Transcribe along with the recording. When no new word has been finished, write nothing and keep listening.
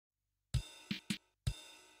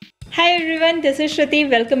Hi everyone, this is Shruti.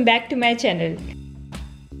 Welcome back to my channel.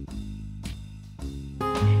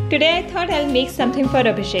 Today I thought I'll make something for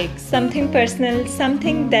Abhishek. Something personal,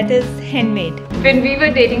 something that is handmade. When we were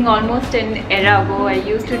dating almost an era ago, I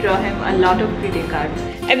used to draw him a lot of birthday cards.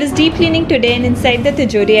 I was deep cleaning today and inside the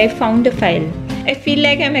tijori I found a file. I feel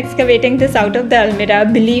like I'm excavating this out of the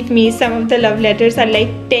almirah. Believe me, some of the love letters are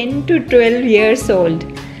like 10 to 12 years old.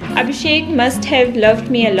 Abhishek must have loved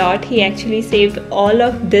me a lot. He actually saved all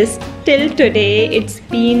of this till today. It's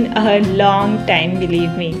been a long time,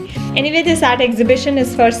 believe me. Anyway, this art exhibition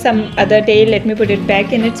is for some other day. Let me put it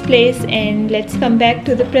back in its place and let's come back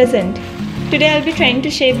to the present. Today I'll be trying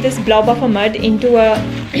to shape this blob of a mud into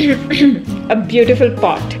a beautiful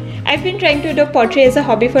pot. I've been trying to do pottery as a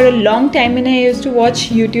hobby for a long time and I used to watch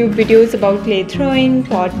YouTube videos about clay throwing,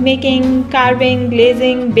 pot making, carving,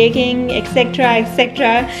 glazing, baking, etc.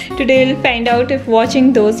 etc. Today we'll find out if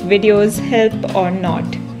watching those videos help or not.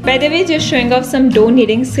 By the way, just showing off some dough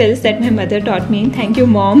kneading skills that my mother taught me. Thank you,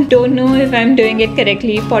 mom. Don't know if I'm doing it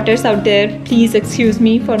correctly. Potters out there, please excuse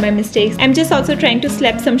me for my mistakes. I'm just also trying to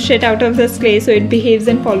slap some shit out of this clay so it behaves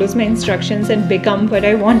and follows my instructions and become what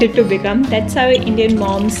I want it to become. That's how Indian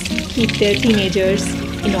moms keep their teenagers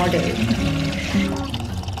in order.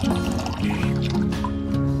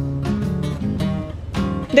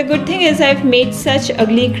 The good thing is I've made such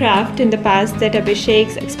ugly craft in the past that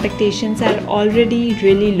Abhishek's expectations are already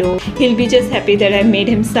really low. He'll be just happy that I made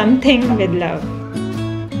him something with love.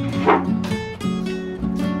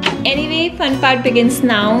 Anyway, fun part begins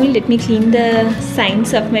now. Let me clean the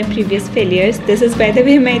signs of my previous failures. This is, by the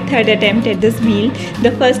way, my third attempt at this wheel.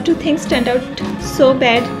 The first two things turned out so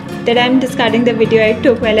bad that I'm discarding the video I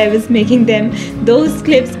took while I was making them. Those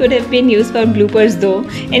clips could have been used for bloopers though.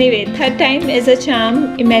 Anyway, third time is a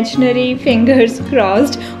charm. Imaginary fingers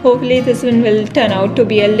crossed. Hopefully this one will turn out to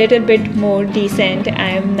be a little bit more decent.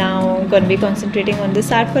 I am now going to be concentrating on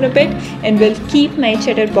this art for a bit and will keep my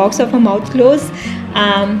cheddar box of a mouth closed.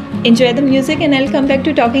 Enjoy the music and I'll come back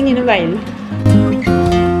to talking in a while.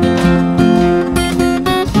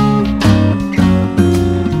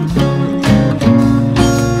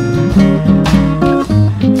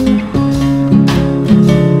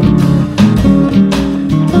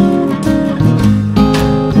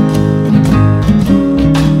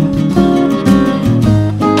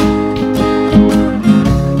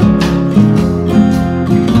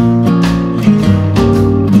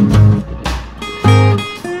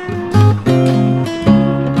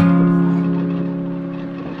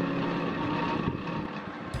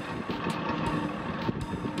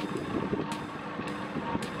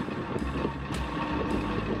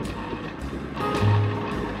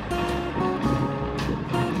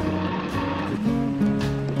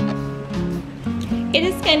 It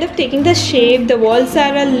is kind of taking the shape. The walls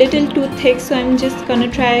are a little too thick, so I'm just gonna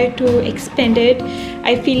try to expand it.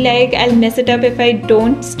 I feel like I'll mess it up if I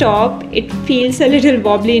don't stop. It feels a little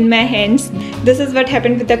wobbly in my hands. This is what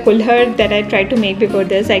happened with the kulhar that I tried to make before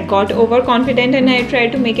this. I got overconfident and I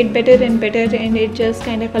tried to make it better and it just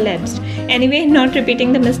kind of collapsed. Anyway, not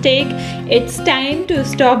repeating the mistake. It's time to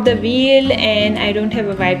stop the wheel and I don't have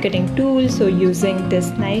a wire cutting tool, so using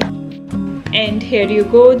this knife. And here you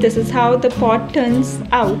go, this is how the pot turns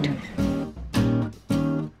out.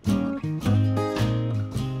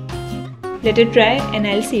 Let it dry and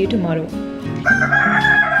I'll see you tomorrow.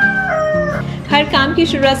 हर काम की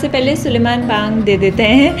शुरुआत से पहले सुलेमान बांग दे देते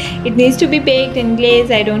हैं. It needs to be baked and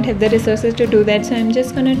glazed. I don't have the resources to do that, so I'm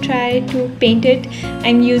just gonna try to paint it.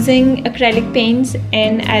 I'm using acrylic paints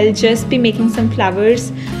and I'll just be making some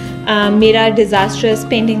flowers. मेरा disastrous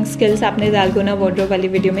painting skills आपने दालगोना wardrobe वाली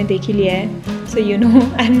video में देख ही लिया है. So you know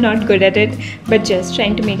I'm not good at it, but just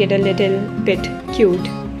trying to make it a little bit cute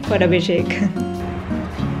for Abhishek.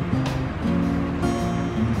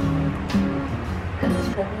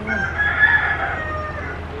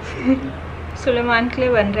 Suleman के लिए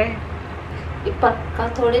बन रहा है. ये पक्का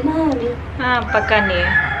थोड़े ना है अभी. हाँ, पक्का नहीं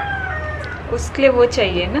है. उसके लिए वो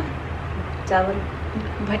चाहिए ना, चावल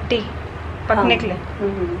भट्टी पकने के लिए.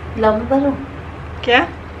 लंबा लो क्या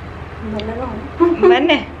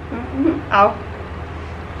बने? आओ.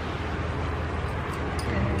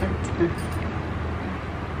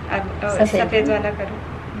 अब सफेद वाला करो.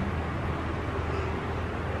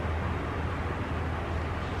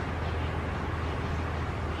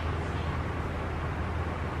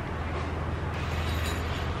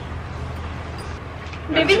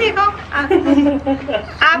 बेबी देखो,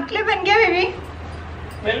 आपके लिए बन गया बेबी.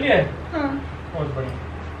 मिल गया है? हाँ. बहुत बढ़िया.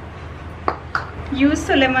 यूज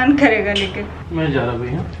सुलेमान करेगा लेकिन. मैं जा रहा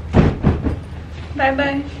भैया. Bye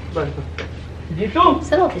bye. Bye. Jitu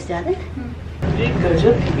sir office जा रहे हैं. ये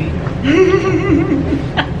गजब थी.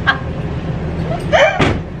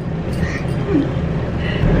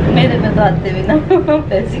 तो आते भी ना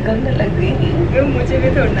पैसे करने लग गई। मुझे भी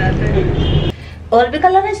तोड़ना आता है। और भी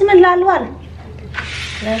कलर है इसमें, लाल वाला,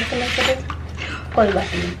 लाल कलर का कोई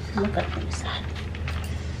बात नहीं, मैं करती हूँ साथ।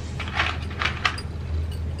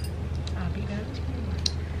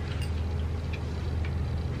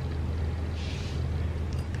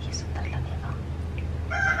 ये सुंदर लगेगा।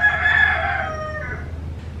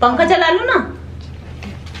 पंखा चला लूं ना,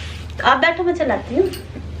 आप बैठो मैं चलाती हूँ।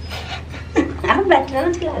 आप बैठना,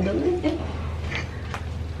 मैं चला दूंगी।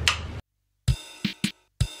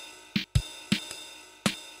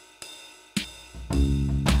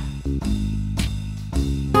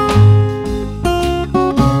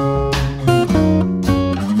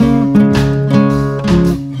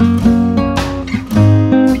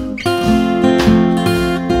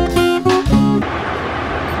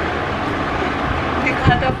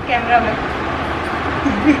 दिखा दो कैमरा में।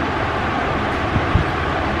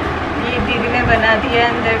 ये दीदी ने बना दिया,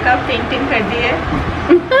 अंदर का पेंटिंग कर दी है।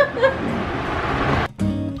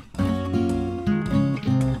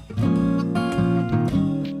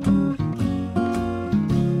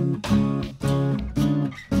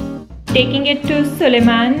 Taking it to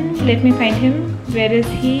Suleiman. Let me find him. Where is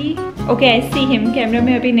he? Okay, I see him. Camera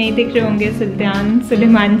में अभी नहीं दिख रहे होंगे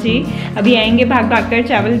सुलेमान जी। अभी आएंगे भाग भाग कर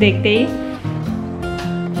चावल देखते ही।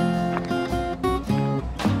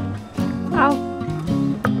 आओ।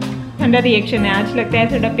 ठंडा रिएक्शन है आज, लगता है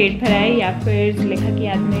थोड़ा पेट भरा है या फिर जुलेखा की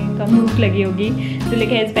याद में कम भूख लगी होगी।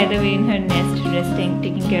 Zulekha is by the way in her nest resting,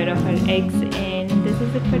 taking care of her eggs, and this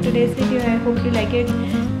is it for today's video. I hope you like it.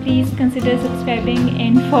 Please consider subscribing,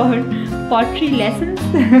 and for pottery lessons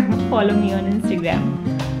follow me on Instagram.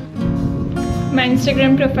 My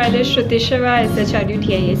Instagram profile is Shruti Shiva,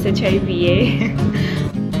 SHRUTISHIVA.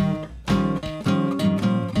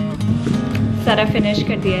 सारा finish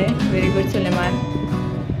कर दिया है। Very good Suleman.